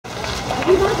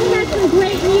We've also had some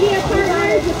great media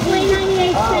partners with Play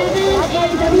 98.7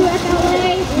 and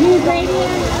WFLA News Radio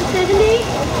 70.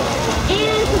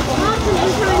 And some awesome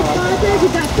in-kind sponsors.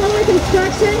 We've got Solar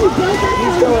Construction, who built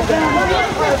us some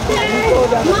ramps upstairs,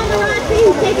 Mamarati,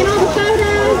 who's taking all the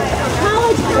photos,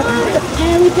 College Prom,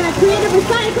 and we've got Creative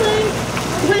Recycling,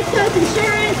 West Coast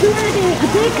Insurance. We want to do a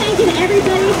big thank you to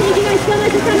everybody. Thank you guys so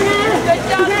much for coming out. Good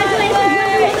job, congratulations,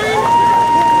 everyone.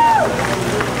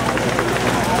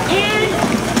 And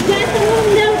just a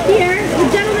little note here, the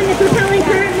gentleman that's propelling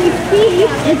currently, Steve,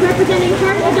 is representing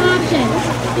Heart of Adoption.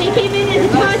 They came in as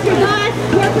a Toss Your Boss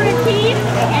corporate team,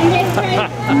 and they've raised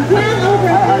well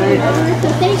over $1 million. So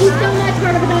thank you so much,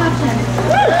 Heart of Adoption.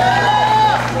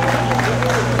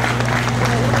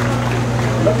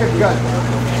 Looking good.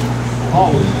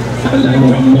 Always. I like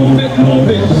to move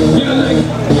it. Yeah, I like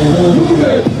to move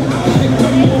it. I like to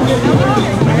move it.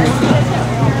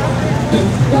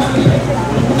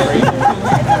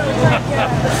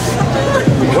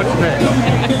 What's next?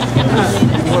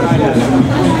 What I did.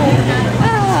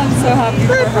 I'm so happy.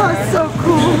 That was so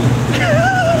cool.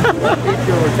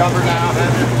 You'll recover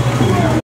now,